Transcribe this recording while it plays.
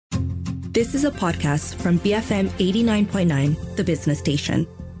This is a podcast from BFM 89.9, the business station.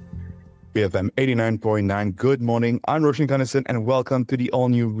 BFM 89.9, good morning. I'm Roshan Gunnison and welcome to the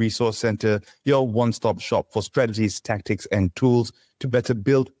all-new Resource Center, your one-stop shop for strategies, tactics and tools to better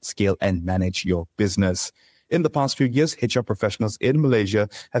build, scale and manage your business. In the past few years, HR professionals in Malaysia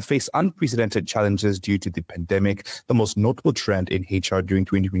have faced unprecedented challenges due to the pandemic. The most notable trend in HR during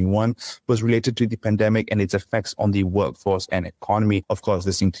 2021 was related to the pandemic and its effects on the workforce and economy. Of course,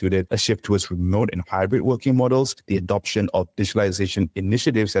 this included a shift towards remote and hybrid working models, the adoption of digitalization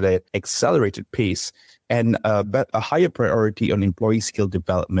initiatives at an accelerated pace, and a higher priority on employee skill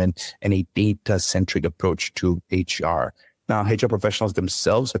development and a data-centric approach to HR. Now, HR professionals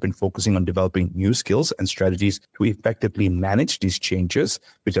themselves have been focusing on developing new skills and strategies to effectively manage these changes,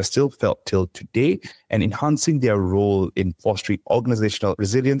 which are still felt till today, and enhancing their role in fostering organizational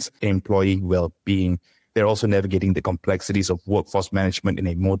resilience and employee well-being. They're also navigating the complexities of workforce management in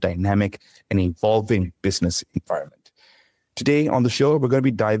a more dynamic and evolving business environment. Today on the show, we're going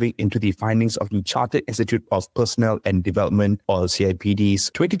to be diving into the findings of the Chartered Institute of Personnel and Development, or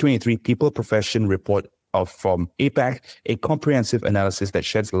CIPD's 2023 People Profession Report from APAC, a comprehensive analysis that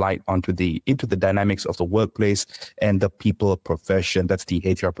sheds light into the dynamics of the workplace and the people profession, that's the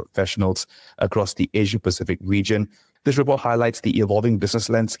HR professionals across the Asia-Pacific region. This report highlights the evolving business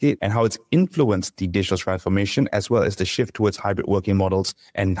landscape and how it's influenced the digital transformation, as well as the shift towards hybrid working models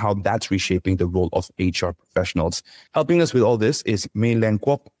and how that's reshaping the role of HR professionals. Helping us with all this is May Leng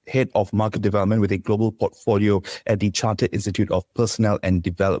Kwok, Head of Market Development with a global portfolio at the Chartered Institute of Personnel and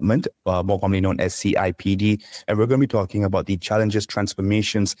Development, more commonly known as CIPD. And we're going to be talking about the challenges,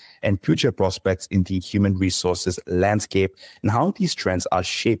 transformations, and future prospects in the human resources landscape and how these trends are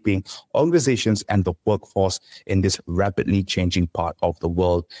shaping organizations and the workforce in this rapidly changing part of the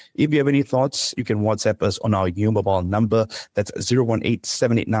world. If you have any thoughts, you can WhatsApp us on our new mobile number. That's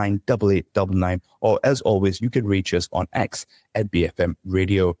 018-789-8899. Or as always, you can reach us on X at BFM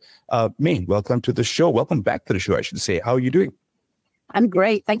Radio. May, welcome to the show. Welcome back to the show, I should say. How are you doing? I'm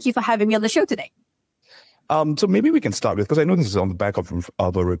great. Thank you for having me on the show today. So maybe we can start with, because I know this is on the back of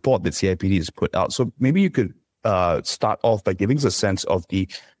a report that CIPD has put out. So maybe you could start off by giving us a sense of the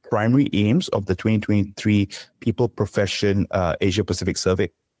primary aims of the 2023 People Profession Asia Pacific Survey.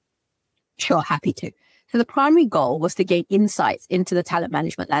 Sure, happy to. So the primary goal was to gain insights into the talent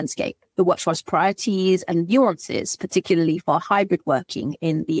management landscape, the workforce priorities and nuances, particularly for hybrid working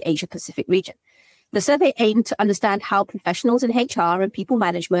in the Asia Pacific region. The survey aimed to understand how professionals in HR and people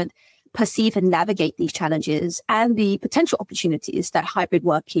management perceive and navigate these challenges and the potential opportunities that hybrid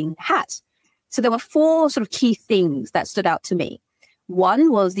working has. So there were four sort of key things that stood out to me.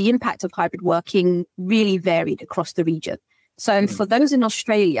 One was the impact of hybrid working really varied across the region. So for those in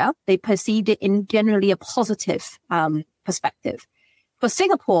Australia, they perceived it in generally a positive perspective. For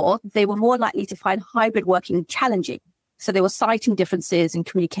Singapore, they were more likely to find hybrid working challenging. So they were citing differences in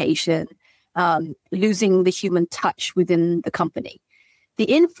communication, losing the human touch within the company. The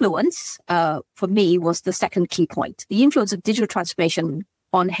influence for me was the second key point. The influence of digital transformation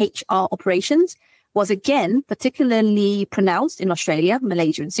on HR operations was again particularly pronounced in Australia,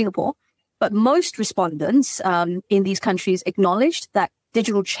 Malaysia, and Singapore. But most respondents in these countries acknowledged that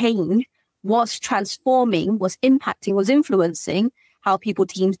digital change was transforming, was impacting, was influencing how people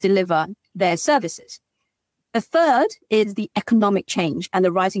teams deliver their services. The third is the economic change and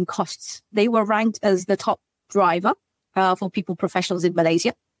the rising costs. They were ranked as the top driver for people professionals in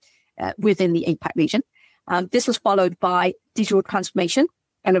Malaysia within the APAC region. This was followed by digital transformation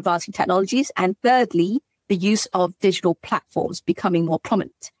and advancing technologies. And thirdly, the use of digital platforms becoming more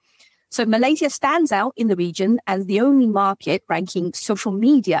prominent. So Malaysia stands out in the region as the only market ranking social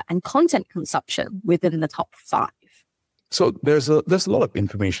media and content consumption within the top 5. So there's a lot of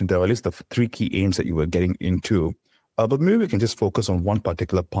information there, at least the three key aims that you were getting into. But maybe we can just focus on one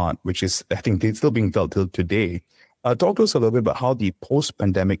particular part, which is, I think, it's still being felt till today. Talk to us a little bit about how the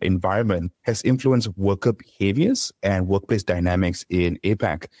post-pandemic environment has influenced worker behaviors and workplace dynamics in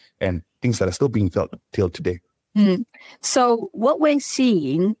APAC and things that are still being felt till today. So what we're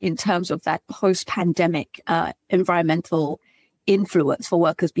seeing in terms of that post-pandemic environmental influence for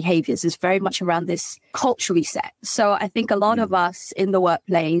workers' behaviors is very much around this culture reset. So I think a lot of us in the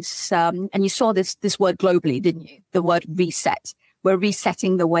workplace, and you saw this word globally, didn't you? The word reset. We're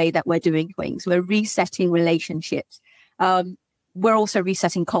resetting the way that we're doing things. We're resetting relationships. We're also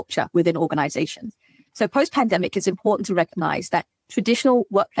resetting culture within organizations. So post-pandemic, it's important to recognize that traditional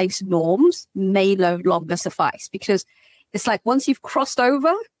workplace norms may no longer suffice, because it's like once you've crossed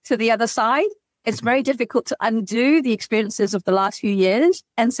over to the other side, it's very difficult to undo the experiences of the last few years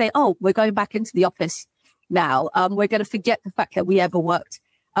and say, oh, we're going back into the office now. We're going to forget the fact that we ever worked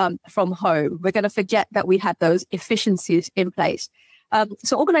from home. We're going to forget that we had those efficiencies in place.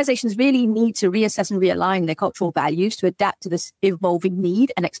 So organizations really need to reassess and realign their cultural values to adapt to this evolving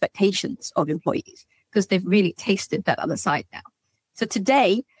need and expectations of employees, because they've really tasted that other side now. So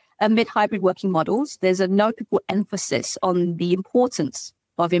today, amid hybrid working models, there's a notable emphasis on the importance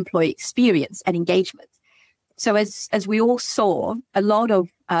of employee experience and engagement. So as we all saw, a lot of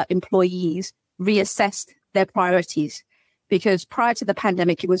employees reassessed their priorities, because prior to the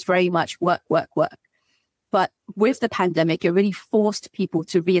pandemic, it was very much work, work, work. But with the pandemic, it really forced people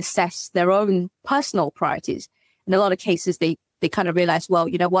to reassess their own personal priorities. In a lot of cases, they kind of realized, well,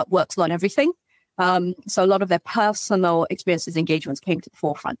 you know what, work's not everything. So a lot of their personal experiences, engagements came to the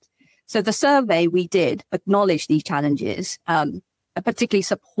forefront. So the survey we did acknowledged these challenges, particularly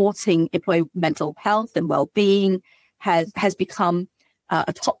supporting employee mental health and well-being has become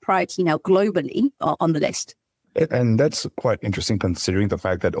a top priority now globally on the list. And that's quite interesting, considering the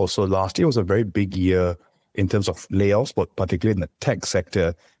fact that also last year was a very big year in terms of layoffs, but particularly in the tech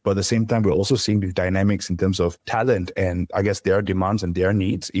sector. But at the same time, we're also seeing these dynamics in terms of talent and I guess their demands and their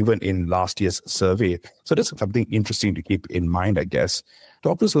needs, even in last year's survey. So that's something interesting to keep in mind, I guess.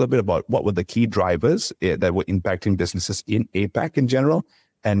 Talk to us a little bit about what were the key drivers that were impacting businesses in APAC in general.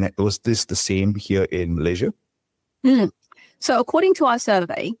 And was this the same here in Malaysia? So according to our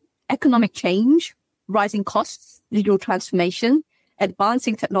survey, economic change, rising costs, digital transformation,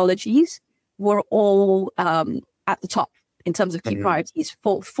 advancing technologies were all at the top in terms of key priorities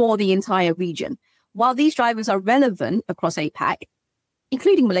for the entire region. While these drivers are relevant across APAC,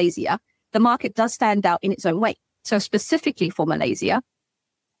 including Malaysia, the market does stand out in its own way. So specifically for Malaysia,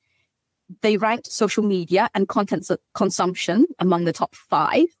 they ranked social media and content consumption among the top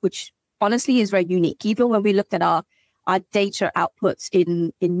 5, which honestly is very unique. Even when we looked at our data outputs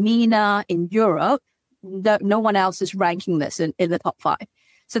in MENA, in Europe, no one else is ranking this in the top 5.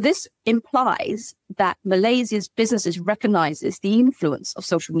 So this implies that Malaysia's businesses recognizes the influence of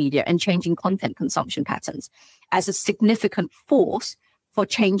social media and changing content consumption patterns as a significant force for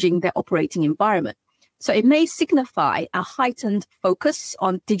changing their operating environment. So it may signify a heightened focus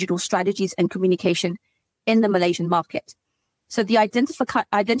on digital strategies and communication in the Malaysian market. So the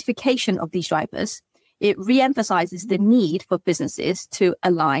identification of these drivers, it re-emphasizes the need for businesses to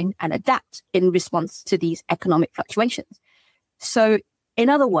align and adapt in response to these economic fluctuations. So in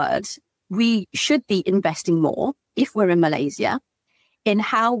other words, we should be investing more, if we're in Malaysia, in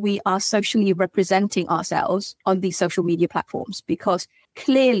how we are socially representing ourselves on these social media platforms, because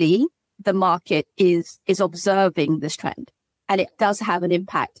clearly the market is observing this trend, and it does have an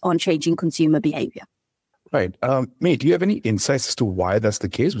impact on changing consumer behavior. Right. May, do you have any insights as to why that's the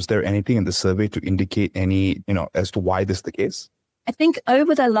case? Was there anything in the survey to indicate as to why this is the case? I think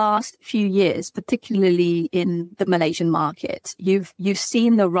over the last few years, particularly in the Malaysian market, you've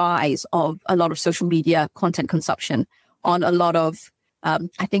seen the rise of a lot of social media content consumption on a lot of,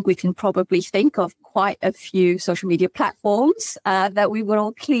 I think we can probably think of quite a few social media platforms that we would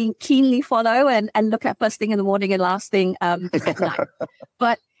all keenly follow and look at first thing in the morning and last thing at night.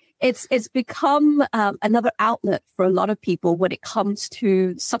 But it's become another outlet for a lot of people when it comes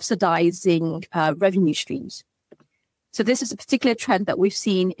to subsidizing revenue streams. So this is a particular trend that we've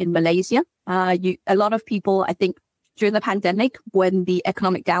seen in Malaysia. A lot of people, I think, during the pandemic, when the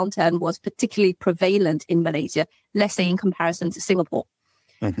economic downturn was particularly prevalent in Malaysia, let's say in comparison to Singapore,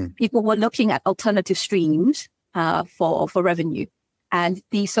 people were looking at alternative streams for revenue. And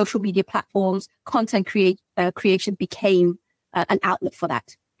the social media platforms, content creation became an outlet for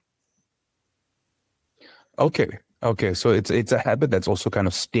that. Okay. So it's a habit that's also kind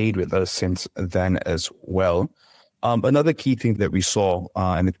of stayed with us since then as well. Another key thing that we saw,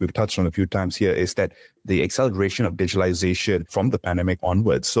 and we've touched on a few times here, is that the acceleration of digitalization from the pandemic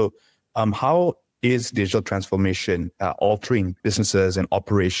onwards. So how is digital transformation altering businesses and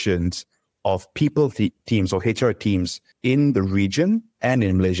operations of people teams or HR teams in the region and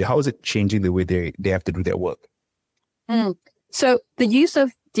in Malaysia? How is it changing the way they have to do their work? So the use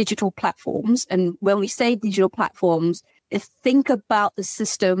of digital platforms, and when we say digital platforms, think about the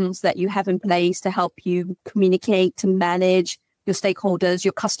systems that you have in place to help you communicate, to manage your stakeholders,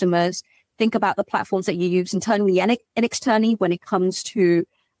 your customers. Think about the platforms that you use internally and externally when it comes to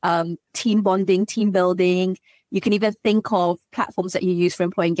team bonding, team building. You can even think of platforms that you use for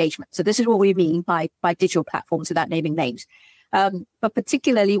employee engagement. So this is what we mean by digital platforms without naming names. But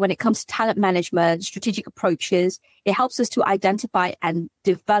particularly when it comes to talent management, strategic approaches, it helps us to identify and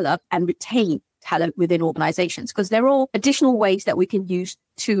develop and retain talent within organizations, because they're all additional ways that we can use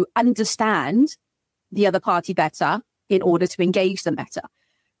to understand the other party better in order to engage them better.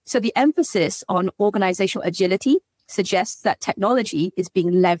 So the emphasis on organizational agility, suggests that technology is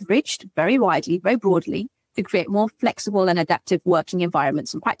being leveraged very widely, very broadly, to create more flexible and adaptive working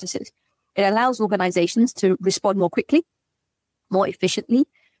environments and practices. It allows organizations to respond more quickly, more efficiently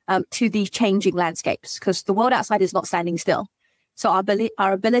to these changing landscapes, because the world outside is not standing still. So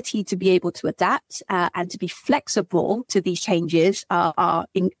our ability to be able to adapt and to be flexible to these changes are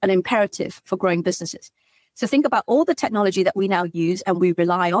an imperative for growing businesses. So think about all the technology that we now use and we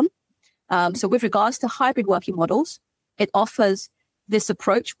rely on. So with regards to hybrid working models, it offers this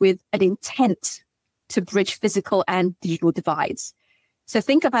approach with an intent to bridge physical and digital divides. So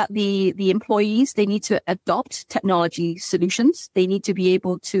think about the employees. They need to adopt technology solutions. They need to be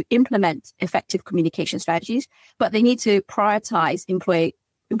able to implement effective communication strategies, but they need to prioritize employee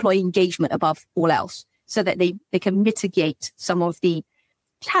engagement above all else so that they can mitigate some of the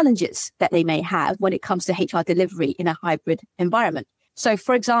challenges that they may have when it comes to HR delivery in a hybrid environment. So,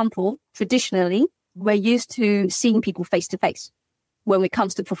 for example, traditionally, we're used to seeing people face to face when it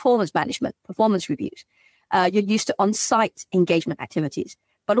comes to performance management, performance reviews. You're used to on-site engagement activities,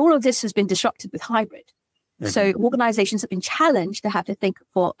 but all of this has been disrupted with hybrid. Mm-hmm. So organizations have been challenged to have to think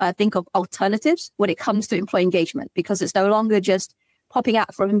of alternatives when it comes to employee engagement, because it's no longer just popping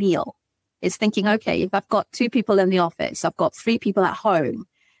out for a meal. It's thinking, okay, if I've got 2 people in the office, I've got 3 people at home,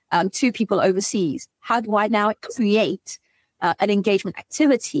 2 people overseas, how do I now create an engagement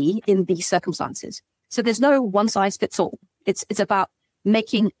activity in these circumstances? So there's no one size fits all. It's about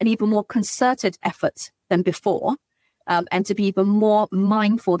making an even more concerted effort than before, and to be even more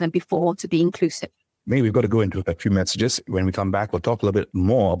mindful than before to be inclusive. Maybe we've got to go into a few messages. When we come back, we'll talk a little bit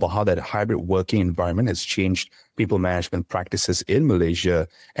more about how that hybrid working environment has changed people management practices in Malaysia,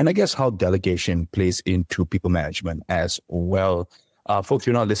 and I guess how delegation plays into people management as well. Folks,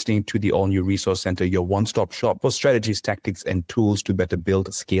 you're now listening to the all-new Resource Center, your one-stop shop for strategies, tactics, and tools to better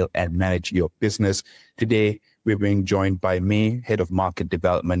build, scale, and manage your business. Today, we're being joined by May, Head of Market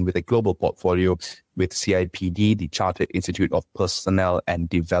Development with a global portfolio with CIPD, the Chartered Institute of Personnel and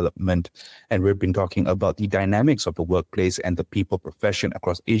Development. And we've been talking about the dynamics of the workplace and the people profession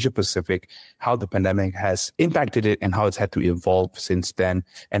across Asia Pacific, how the pandemic has impacted it and how it's had to evolve since then,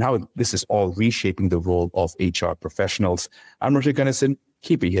 and how this is all reshaping the role of HR professionals. I'm Roshan Gunnison.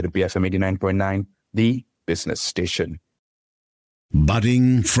 Keep it here to BFM 89.9, the business station.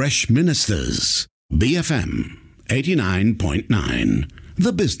 Budding Fresh Ministers. BFM 89.9,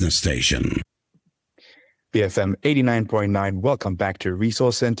 the business station. BFM 89.9, welcome back to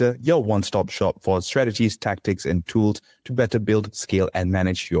Resource Center, your one-stop shop for strategies, tactics, and tools to better build, scale, and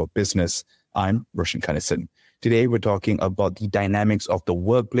manage your business. I'm Roshan Gunnison. Today, we're talking about the dynamics of the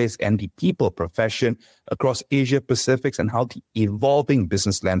workplace and the people profession across Asia Pacific and how the evolving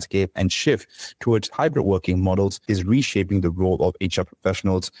business landscape and shift towards hybrid working models is reshaping the role of HR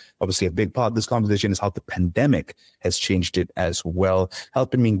professionals. Obviously, a big part of this conversation is how the pandemic has changed it as well.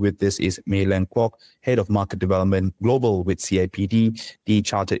 Helping me with this is May Leng Kwok, Head of Market Development Global with CIPD, the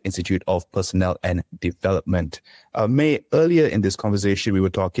Chartered Institute of Personnel and Development. May, earlier in this conversation, we were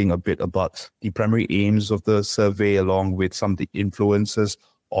talking a bit about the primary aims of the survey along with some of the influences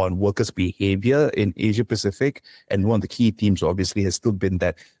on workers' behavior in Asia Pacific. And one of the key themes obviously has still been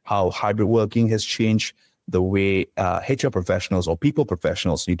that how hybrid working has changed the way HR professionals or people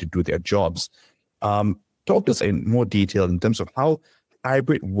professionals need to do their jobs. Talk to us in more detail in terms of how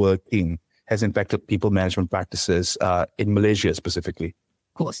hybrid working has impacted people management practices in Malaysia specifically.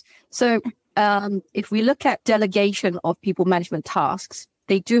 Of course. So if we look at delegation of people management tasks,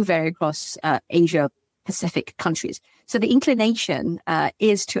 they do vary across Asia Pacific countries. So the inclination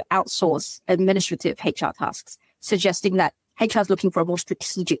is to outsource administrative HR tasks, suggesting that HR is looking for a more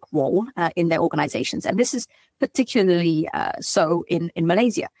strategic role in their organizations. And this is particularly so in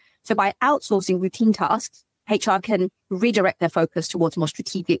Malaysia. So by outsourcing routine tasks, HR can redirect their focus towards more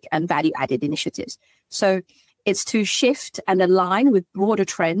strategic and value-added initiatives. So it's to shift and align with broader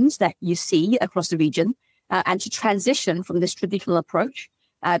trends that you see across the region and to transition from this traditional approach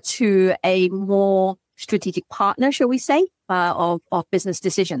to a more strategic partner, shall we say, of business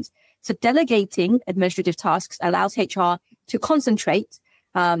decisions. So delegating administrative tasks allows HR to concentrate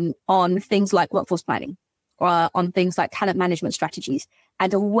on things like workforce planning or on things like talent management strategies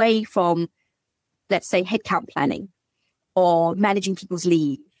and away from, let's say, headcount planning or managing people's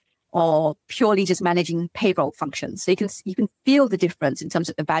leave or purely just managing payroll functions. So you can feel the difference in terms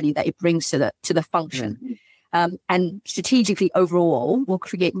of the value that it brings to the function. Mm-hmm. And strategically overall will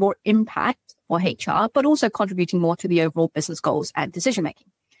create more impact for HR, but also contributing more to the overall business goals and decision making.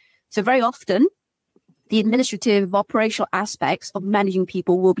 So very often, the administrative operational aspects of managing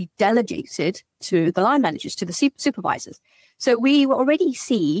people will be delegated to the line managers, to the supervisors. So we already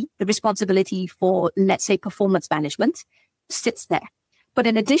see the responsibility for, let's say, performance management sits there. But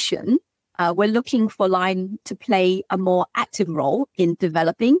in addition, we're looking for line to play a more active role in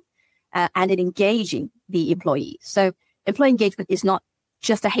developing and in engaging the employees. So employee engagement is not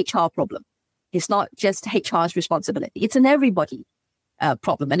just a HR problem. It's not just HR's responsibility. It's an everybody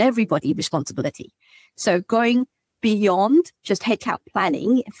problem and everybody responsibility. So going beyond just headcount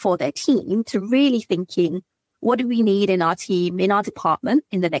planning for their team to really thinking, what do we need in our team, in our department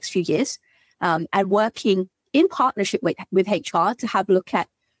in the next few years, and working in partnership with HR to have a look at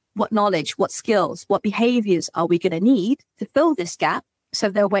what knowledge, what skills, what behaviors are we going to need to fill this gap so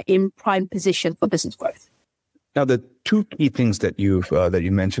that we're in prime position for business growth. Now, the two key things that you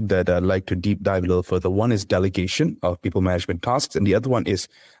mentioned that I'd like to deep dive a little further. One is delegation of people management tasks, and the other one is,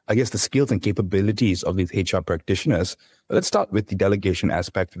 I guess, the skills and capabilities of these HR practitioners. Let's start with the delegation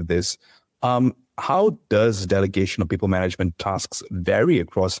aspect of this. How does delegation of people management tasks vary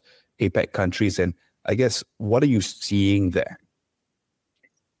across APAC countries, and I guess what are you seeing there?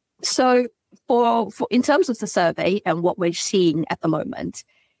 So, for in terms of the survey and what we're seeing at the moment,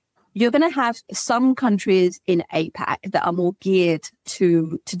 you're going to have some countries in APAC that are more geared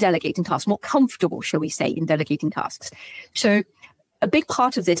to delegating tasks, more comfortable, shall we say, in delegating tasks. So a big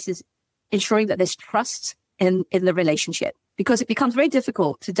part of this is ensuring that there's trust in the relationship, because it becomes very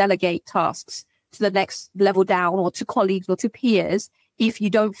difficult to delegate tasks to the next level down or to colleagues or to peers if you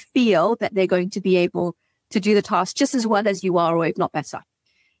don't feel that they're going to be able to do the task just as well as you are, or if not better.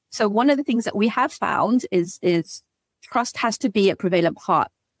 So one of the things that we have found is trust has to be a prevalent part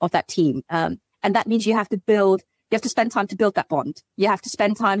of that team. And that means you have to spend time to build that bond. You have to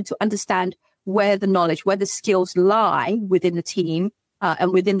spend time to understand where the knowledge, where the skills lie within the team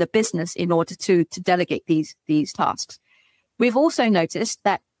and within the business in order to delegate these tasks. We've also noticed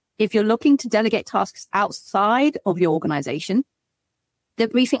that if you're looking to delegate tasks outside of your organization, the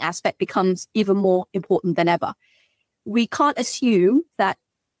briefing aspect becomes even more important than ever. We can't assume that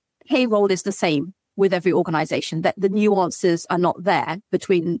payroll is the same with every organization, that the nuances are not there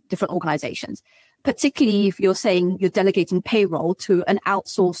between different organizations, particularly if you're saying you're delegating payroll to an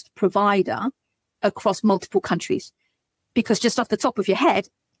outsourced provider across multiple countries, because just off the top of your head,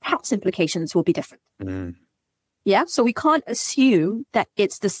 tax implications will be different. Yeah. So we can't assume that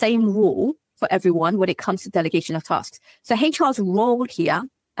it's the same rule for everyone when it comes to delegation of tasks. So HR's role here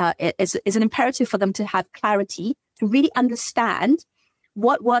is an imperative for them to have clarity, to really understand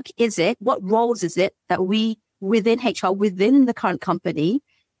what work is it, what roles is it that we within HR, within the current company,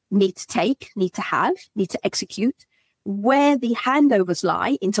 need to take, need to execute, where the handovers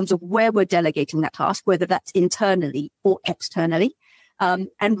lie in terms of where we're delegating that task, whether that's internally or externally,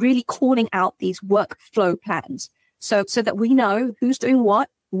 and really calling out these workflow plans so that we know who's doing what,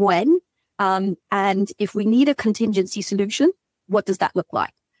 when, and if we need a contingency solution, what does that look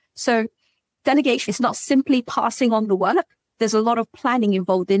like? So delegation is not simply passing on the work. There's a lot of planning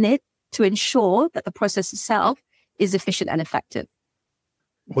involved in it to ensure that the process itself is efficient and effective.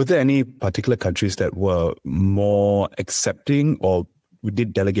 Were there any particular countries that were more accepting or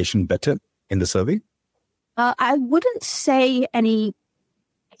did delegation better in the survey? I wouldn't say any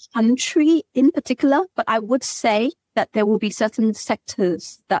country in particular, but I would say that there will be certain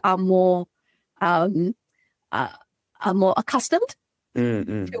sectors that are more accustomed,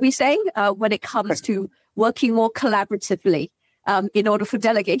 should we say, when it comes to working more collaboratively in order for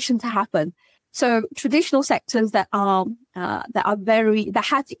delegation to happen. So traditional sectors that have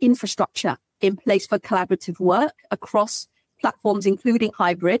the infrastructure in place for collaborative work across platforms, including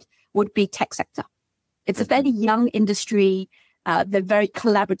hybrid, would be tech sector. It's a fairly young industry. They're very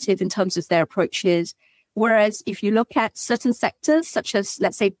collaborative in terms of their approaches. Whereas if you look at certain sectors, such as,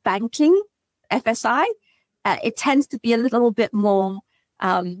 let's say, banking, FSI, it tends to be a little bit more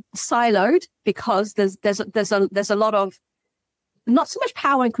siloed, because there's a lot of, not so much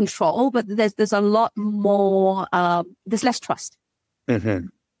power and control, but there's a lot more, there's less trust. Mm-hmm.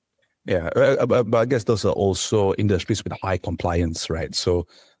 Yeah, but I guess those are also industries with high compliance, right? So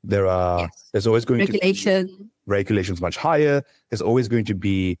there's always going to be regulations much higher. There's always going to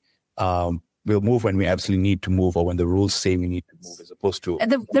be, we'll move when we absolutely need to move, or when the rules say we need to move, as opposed to...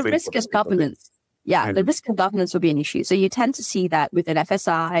 And the risk is governance. Yeah, the risk of governance will be an issue. So you tend to see that within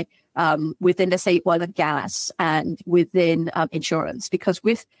FSI, within, let's say, oil and gas, and within insurance, because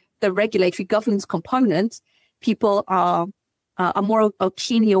with the regulatory governance component, people are more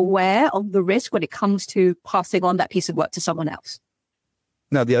keenly aware of the risk when it comes to passing on that piece of work to someone else.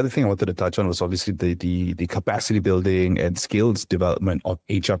 Now, the other thing I wanted to touch on was obviously the capacity building and skills development of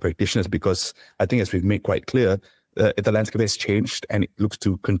HR practitioners, because I think, as we've made quite clear, the landscape has changed and it looks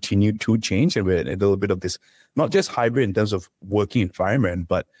to continue to change. And we're in a little bit of this, not just hybrid in terms of working environment,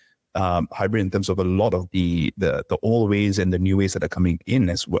 but hybrid in terms of a lot of the old ways and the new ways that are coming in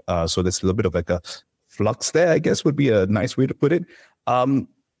as well. So there's a little bit of like a flux there, I guess would be a nice way to put it.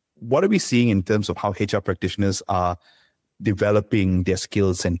 What are we seeing in terms of how HR practitioners are developing their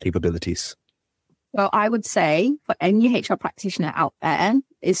skills and capabilities? Well, I would say for any HR practitioner out there,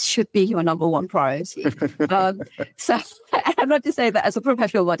 it should be your number one priority. So I'm not to say that as a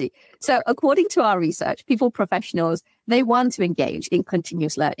professional body. So according to our research, people professionals, they want to engage in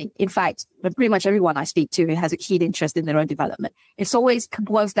continuous learning. In fact, pretty much everyone I speak to who has a keen interest in their own development, it's always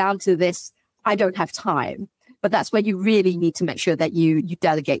boils down to this, I don't have time. But that's where you really need to make sure that you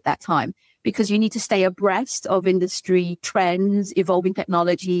delegate that time, because you need to stay abreast of industry trends, evolving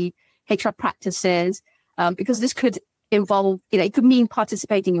technology, HR practices, because this could involve, it could mean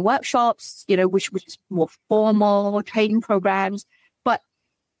participating in workshops, which is more formal training programs, but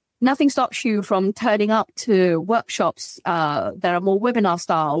nothing stops you from turning up to workshops that are more webinar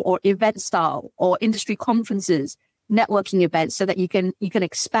style or event style or industry conferences, networking events, so that you can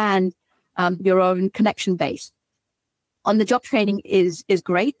expand your own connection base. On the job training is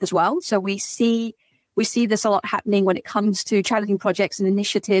great as well. So we see this a lot happening when it comes to challenging projects and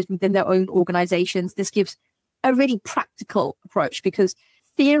initiatives within their own organizations. This gives a really practical approach, because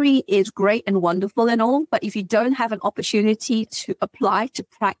theory is great and wonderful and all, but if you don't have an opportunity to apply, to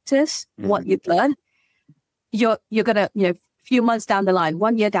practice what you've learned, you're gonna, a few months down the line,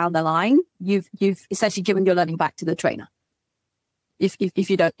 1 year down the line, you've essentially given your learning back to the trainer. If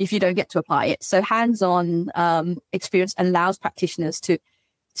you don't get to apply it. So hands-on experience allows practitioners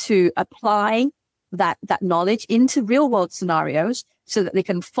to apply that knowledge into real world scenarios so that they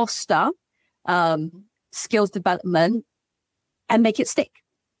can foster skills development and make it stick.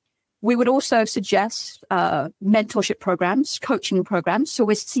 We would also suggest mentorship programs, coaching programs. So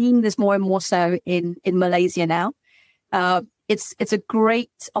we're seeing this more and more so in Malaysia now. It's a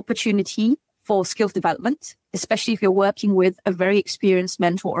great opportunity for skills development, especially if you're working with a very experienced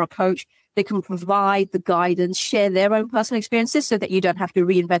mentor or a coach. They can provide the guidance, share their own personal experiences so that you don't have to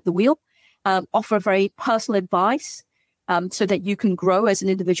reinvent the wheel, offer very personal advice so that you can grow as an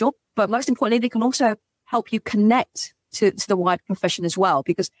individual. But most importantly, they can also help you connect to the wider profession as well,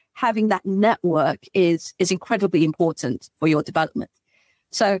 because having that network is incredibly important for your development.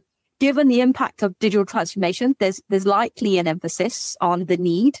 So given the impact of digital transformation, there's likely an emphasis on the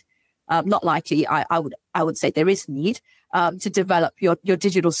need. Not likely, I would say there is need to develop your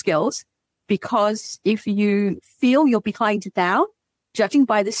digital skills, because if you feel you're behind now, judging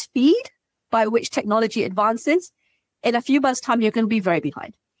by the speed by which technology advances, in a few months' time, you're going to be very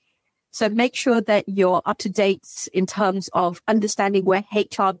behind. So make sure that you're up to date in terms of understanding where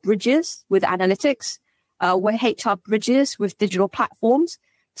HR bridges with analytics, where HR bridges with digital platforms,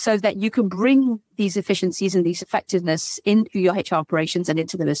 so that you can bring these efficiencies and these effectiveness into your HR operations and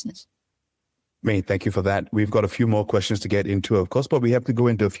into the business. May, thank you for that. We've got a few more questions to get into, of course, but we have to go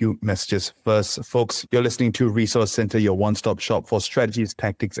into a few messages first. Folks, you're listening to Resource Center, your one-stop shop for strategies,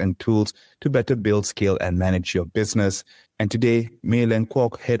 tactics, and tools to better build, scale, and manage your business. And today, May Leng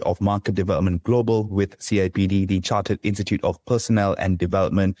Kwok, Head of Market Development Global with CIPD, the Chartered Institute of Personnel and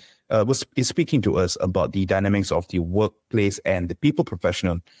Development, is speaking to us about the dynamics of the workplace and the people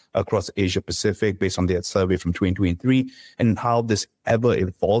professional across Asia Pacific based on their survey from 2023, and how this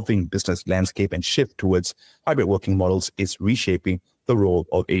ever-evolving business landscape and shift towards hybrid working models is reshaping the role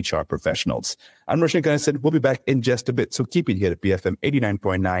of HR professionals. I'm Roshan Kanesan. We'll be back in just a bit, so keep it here at BFM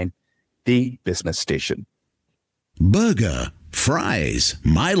 89.9, the business station. Burger, fries,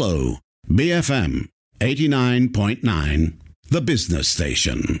 Milo, BFM 89.9, the business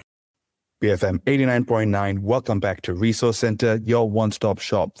station. BFM 89.9, welcome back to Resource Center, your one-stop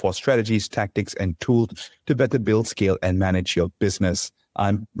shop for strategies, tactics, and tools to better build, scale, and manage your business.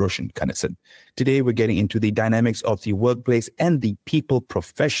 I'm Roshan Kanesan. Today, we're getting into the dynamics of the workplace and the people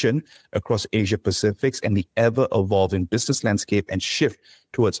profession across Asia Pacific and the ever-evolving business landscape and shift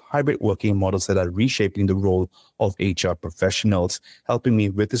towards hybrid working models that are reshaping the role of HR professionals. Helping me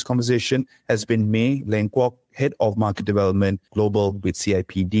with this conversation has been May Leng Kwok, Head of Market Development Global with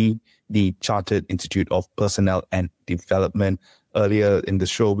CIPD, the Chartered Institute of Personnel and Development. Earlier in the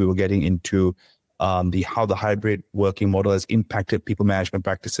show, we were getting into how the hybrid working model has impacted people management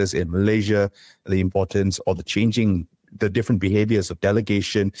practices in Malaysia, the importance of the different behaviors of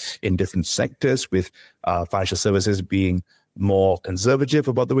delegation in different sectors, with financial services being more conservative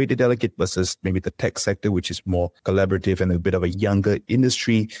about the way they delegate versus maybe the tech sector, which is more collaborative and a bit of a younger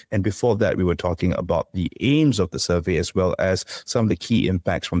industry. And before that, we were talking about the aims of the survey as well as some of the key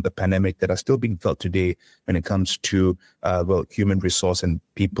impacts from the pandemic that are still being felt today when it comes to, human resource and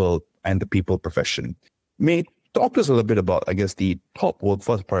people and the people profession. May, talk to us a little bit about, I guess, the top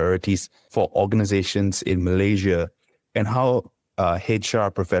workforce priorities for organizations in Malaysia and how HR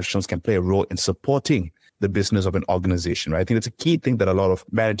professionals can play a role in supporting the business of an organization, right? I think that's a key thing that a lot of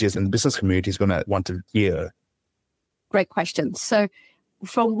managers and the business community is going to want to hear. Great question. So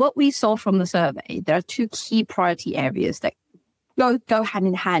from what we saw from the survey, there are two key priority areas that go hand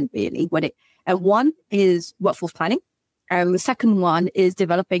in hand, really. And one is workforce planning. And the second one is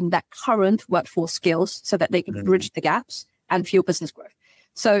developing that current workforce skills so that they can bridge the gaps and fuel business growth.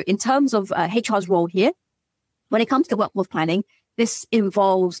 So in terms of HR's role here, when it comes to workforce planning, this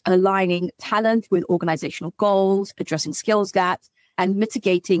involves aligning talent with organizational goals, addressing skills gaps, and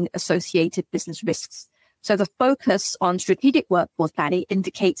mitigating associated business risks. So the focus on strategic workforce planning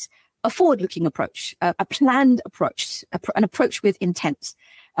indicates a forward-looking approach, a planned approach, an approach with intent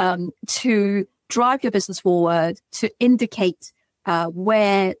to drive your business forward, to indicate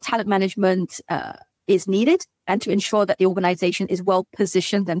where talent management is needed, and to ensure that the organization is well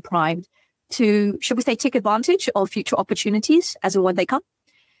positioned and primed to, should we say, take advantage of future opportunities as and when they come.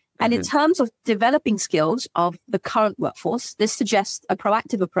 And in terms of developing skills of the current workforce, this suggests a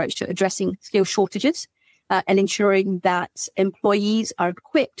proactive approach to addressing skill shortages and ensuring that employees are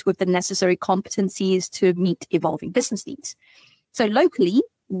equipped with the necessary competencies to meet evolving business needs. So locally,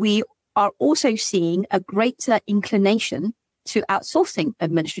 we are also seeing a greater inclination to outsourcing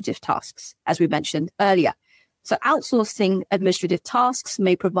administrative tasks, as we mentioned earlier. So outsourcing administrative tasks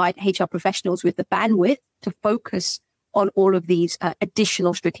may provide HR professionals with the bandwidth to focus on all of these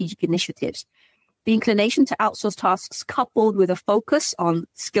additional strategic initiatives. The inclination to outsource tasks coupled with a focus on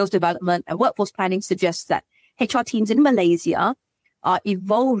skills development and workforce planning suggests that HR teams in Malaysia are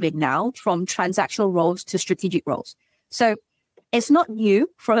evolving now from transactional roles to strategic roles. So it's not new.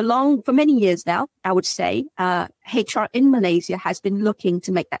 For many years now, I would say, HR in Malaysia has been looking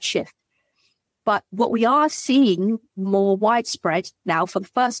to make that shift. But what we are seeing more widespread now for the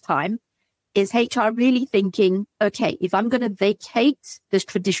first time is HR really thinking, okay, if I'm going to vacate this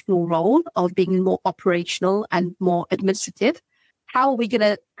traditional role of being more operational and more administrative, how are we going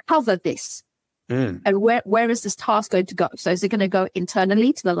to cover this? And where is this task going to go? So is it going to go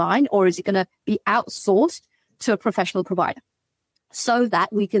internally to the line, or is it going to be outsourced to a professional provider so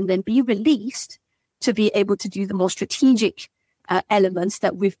that we can then be released to be able to do the more strategic elements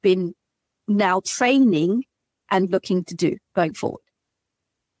that we've been now training and looking to do going forward?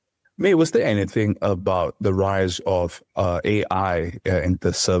 May, was there anything about the rise of AI in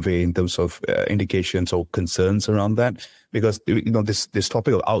the survey in terms of indications or concerns around that? Because, this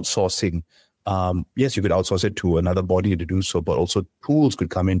topic of outsourcing, yes, you could outsource it to another body to do so, but also tools could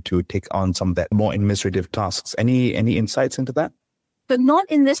come in to take on some of that more administrative tasks. Any insights into that? But not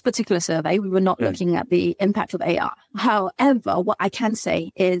in this particular survey. We were not looking at the impact of AI. However, what I can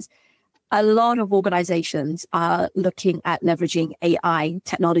say is a lot of organizations are looking at leveraging AI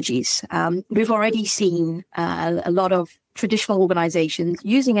technologies. We've already seen a lot of traditional organizations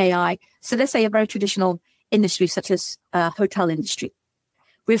using AI. So let's say a very traditional industry such as hotel industry.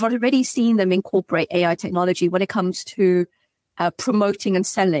 We've already seen them incorporate AI technology when it comes to promoting and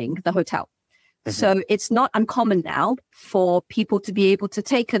selling the hotel. So it's not uncommon now for people to be able to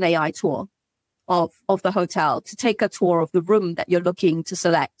take an AI tour of the hotel, to take a tour of the room that you're looking to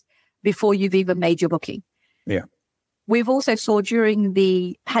select before you've even made your booking. Yeah. We've also saw during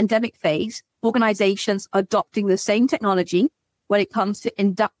the pandemic phase, organizations adopting the same technology when it comes to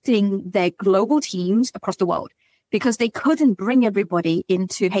inducting their global teams across the world, because they couldn't bring everybody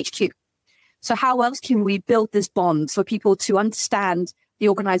into HQ. So how else can we build this bond for people to understand the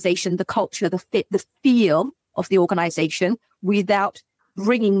organization, the culture, the fit, the feel of the organization without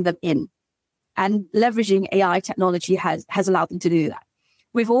bringing them in? And leveraging AI technology has allowed them to do that.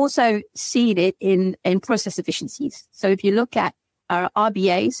 We've also seen it in process efficiencies. So if you look at our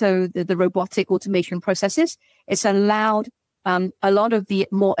RBA, so the robotic automation processes, it's allowed a lot of the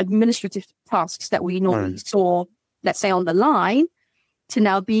more administrative tasks that we normally saw, let's say on the line, to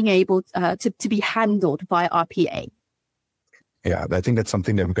now being able to be handled by RPA. Yeah, I think that's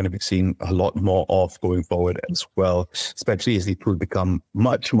something that we're going to be seeing a lot more of going forward as well, especially as the tools become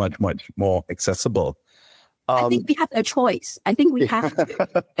much, much, much more accessible. I think we have no choice. I think we have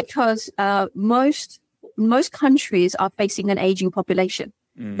to, because most countries are facing an aging population.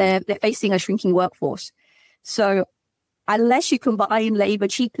 They're facing a shrinking workforce. So unless you can buy in labor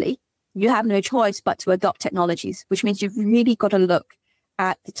cheaply, you have no choice but to adopt technologies, which means you've really got to look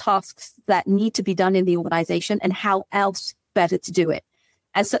at the tasks that need to be done in the organization and how else better to do it.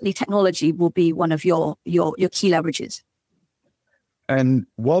 And certainly technology will be one of your key leverages. And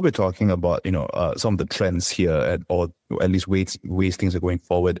while we're talking about, some of the trends here, or at least ways things are going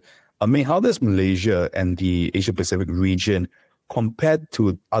forward, May, how does Malaysia and the Asia Pacific region compared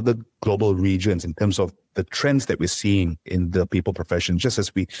to other global regions in terms of the trends that we're seeing in the people profession, just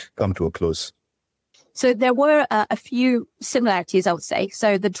as we come to a close? So there were a few similarities, I would say.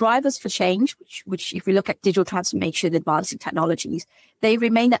 So the drivers for change, which if we look at digital transformation, advancing technologies, they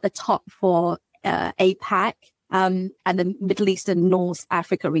remain at the top for APAC and the Middle East and North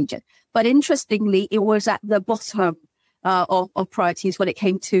Africa region. But interestingly, it was at the bottom of priorities when it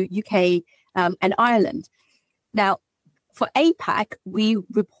came to UK and Ireland. Now, for APAC, we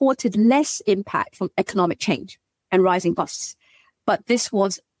reported less impact from economic change and rising costs, but this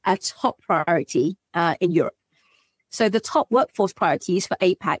was a top priority in Europe. So the top workforce priorities for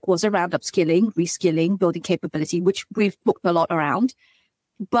APAC was around upskilling, reskilling, building capability, which we've talked a lot around.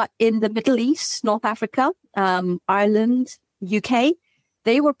 But in the Middle East, North Africa, Ireland, UK,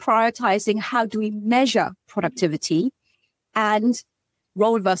 they were prioritizing how do we measure productivity and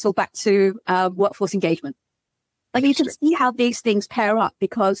role reversal back to workforce engagement. Like you can see how these things pair up,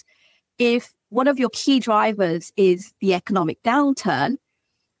 because if one of your key drivers is the economic downturn,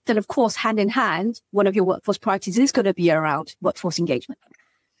 then of course, hand in hand, one of your workforce priorities is going to be around workforce engagement.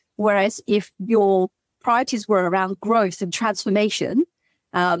 Whereas if your priorities were around growth and transformation,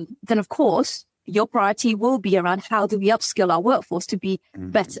 then of course, your priority will be around how do we upskill our workforce to be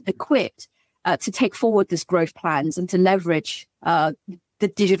better equipped to take forward this growth plans and to leverage the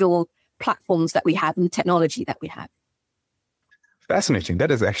digital platforms that we have and the technology that we have. Fascinating. That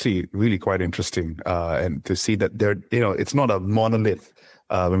is actually really quite interesting, and to see that it's not a monolith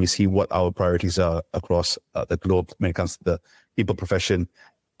when we see what our priorities are across the globe when it comes to the people profession.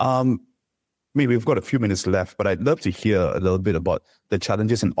 Maybe we've got a few minutes left, but I'd love to hear a little bit about the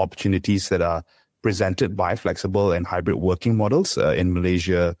challenges and opportunities that are presented by flexible and hybrid working models in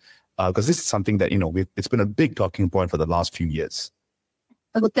Malaysia, because this is something that it's been a big talking point for the last few years.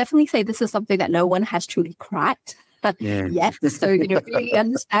 I would definitely say this is something that no one has truly cracked yet. So, really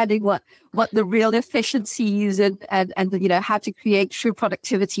understanding what the real efficiencies and how to create true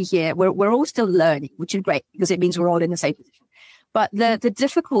productivity here. We're all still learning, which is great because it means we're all in the same position. But the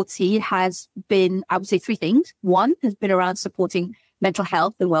difficulty has been, I would say, three things. One has been around supporting mental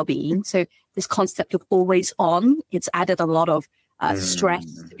health and well-being. So this concept of always on, it's added a lot of stress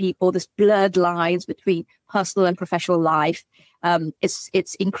to people, this blurred lines between personal and professional life.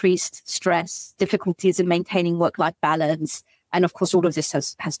 It's increased stress, difficulties in maintaining work-life balance. And of course, all of this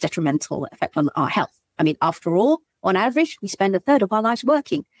has detrimental effect on our health. I mean, after all, on average, we spend a third of our lives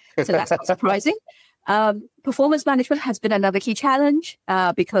working. So that's not surprising. Performance management has been another key challenge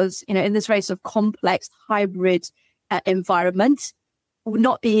because, in this race of complex hybrid environment,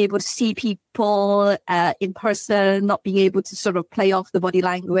 not being able to see people in person, not being able to sort of play off the body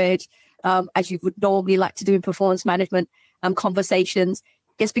language as you would normally like to do in performance management conversations,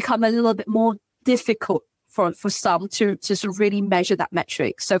 it's become a little bit more difficult for some to sort of really measure that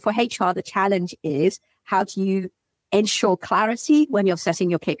metric. So for HR, the challenge is how do you ensure clarity when you're setting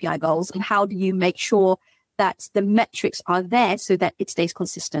your KPI goals, and how do you make sure that the metrics are there so that it stays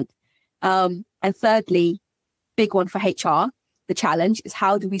consistent? And thirdly, big one for HR, the challenge is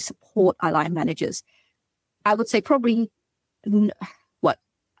how do we support our line managers? I would say probably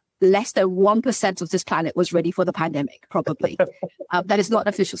less than 1% of this planet was ready for the pandemic, probably. That is not an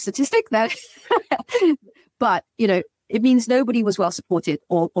official statistic, but it means nobody was well supported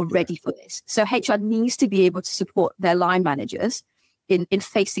or ready for this. So HR needs to be able to support their line managers in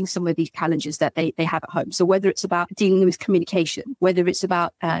facing some of these challenges that they have at home. So whether it's about dealing with communication, whether it's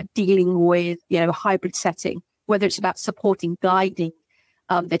about dealing with a hybrid setting, whether it's about supporting, guiding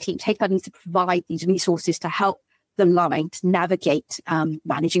their teams, HR needs to provide these resources to help the line to navigate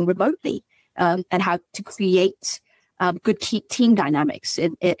managing remotely and how to create good team dynamics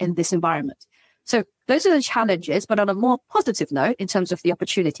in this environment. So those are the challenges, but on a more positive note, in terms of the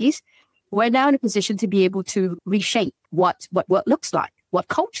opportunities, we're now in a position to be able to reshape what work looks like, what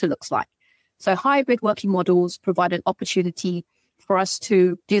culture looks like. So hybrid working models provide an opportunity for us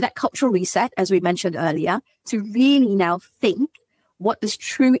to do that cultural reset, as we mentioned earlier, to really now think, what does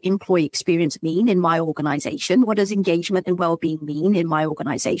true employee experience mean in my organization? What does engagement and well-being mean in my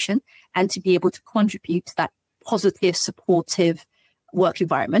organization? And to be able to contribute to that positive, supportive work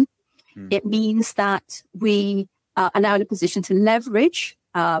environment. It means that we are now in a position to leverage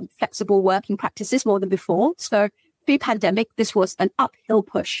flexible working practices more than before. So pre-pandemic, this was an uphill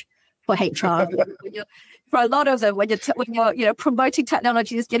push for HR. For a lot of them, when you're promoting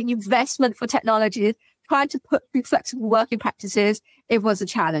technologies, getting investment for technologies, trying to put through flexible working practices, it was a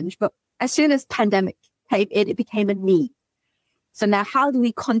challenge. But as soon as pandemic came in, it became a need. So now how do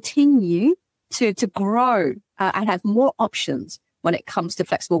we continue to grow and have more options when it comes to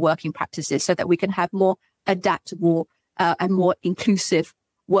flexible working practices so that we can have more adaptable and more inclusive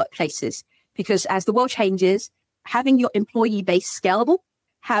workplaces? Because as the world changes, having your employee base scalable,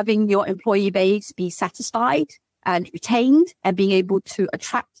 having your employee base be satisfied and retained, and being able to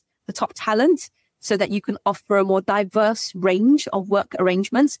attract the top talent so that you can offer a more diverse range of work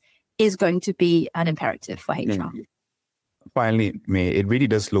arrangements is going to be an imperative for HR. Finally, May, it really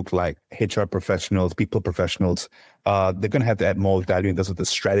does look like HR professionals, people professionals, they're going to have to add more value in terms of the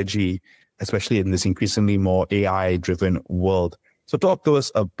strategy, especially in this increasingly more AI-driven world. So talk to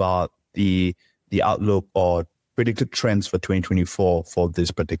us about the outlook or predicted trends for 2024 for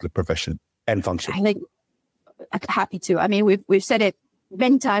this particular profession and function. I think happy to. I mean, we've said it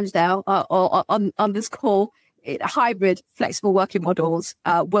many times now on this call. Hybrid flexible working models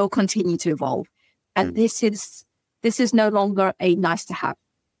will continue to evolve, and this is no longer a nice to have.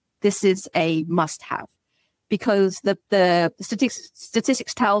 This is a must have, because the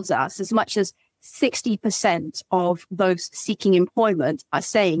statistics tells us as much as 60% of those seeking employment are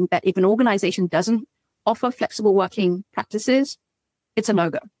saying that if an organization doesn't offer flexible working practices, it's a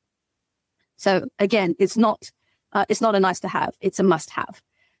no-go. So again, it's not a nice to have, it's a must have.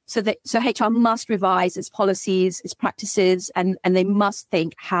 So HR must revise its policies, its practices, and they must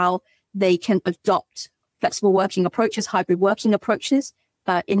think how they can adopt flexible working approaches, hybrid working approaches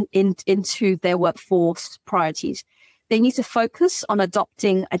into their workforce priorities. They need to focus on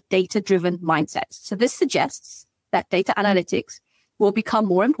adopting a data-driven mindset. So this suggests that data analytics will become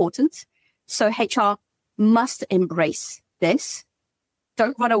more important. So HR must embrace this.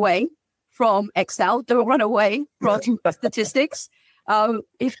 Don't run away from Excel. Don't run away from statistics.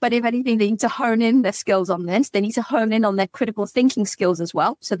 If anything, they need to hone in their skills on this. They need to hone in on their critical thinking skills as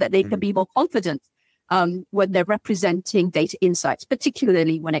well, so that they can be more confident when they're representing data insights,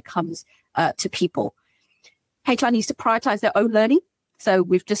 particularly when it comes to people. HR needs to prioritize their own learning. So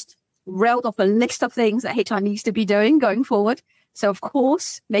we've just railed off a list of things that HR needs to be doing going forward. So of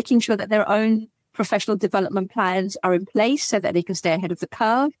course, making sure that their own professional development plans are in place so that they can stay ahead of the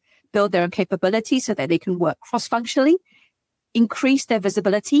curve, build their own capabilities so that they can work cross-functionally, increase their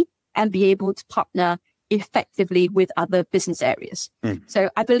visibility, and be able to partner effectively with other business areas.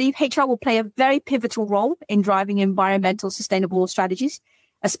 So I believe HR will play a very pivotal role in driving environmental sustainable strategies,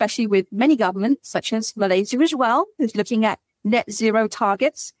 especially with many governments, such as Malaysia as well, who's looking at net zero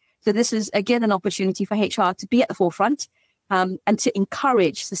targets. So this is, again, an opportunity for HR to be at the forefront and to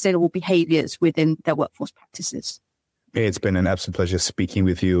encourage sustainable behaviors within their workforce practices. It's been an absolute pleasure speaking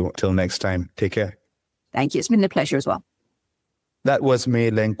with you. Till next time, take care. Thank you. It's been a pleasure as well. That was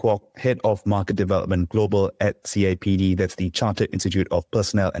May Leng Kwok, Head of Market Development Global at CIPD. That's the Chartered Institute of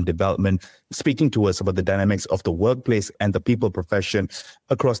Personnel and Development, speaking to us about the dynamics of the workplace and the people profession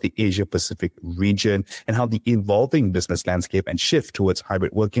across the Asia-Pacific region, and how the evolving business landscape and shift towards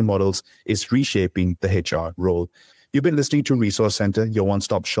hybrid working models is reshaping the HR role. You've been listening to Resource Center, your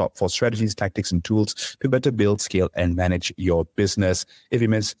one-stop shop for strategies, tactics, and tools to better build, scale, and manage your business. If you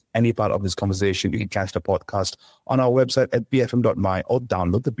missed any part of this conversation, you can catch the podcast on our website at bfm.my or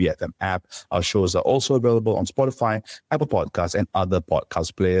download the BFM app. Our shows are also available on Spotify, Apple Podcasts, and other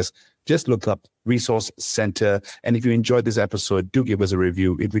podcast players. Just look up Resource Center. And if you enjoyed this episode, do give us a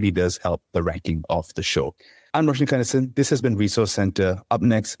review. It really does help the ranking of the show. I'm Roshan Kanesan. This has been Resource Center. Up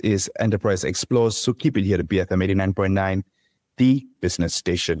next is Enterprise Explores. So keep it here to BFM 89.9, the business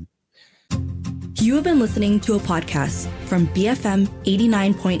station. You have been listening to a podcast from BFM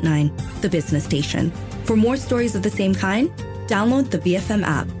 89.9, the business station. For more stories of the same kind, download the BFM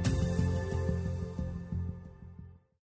app.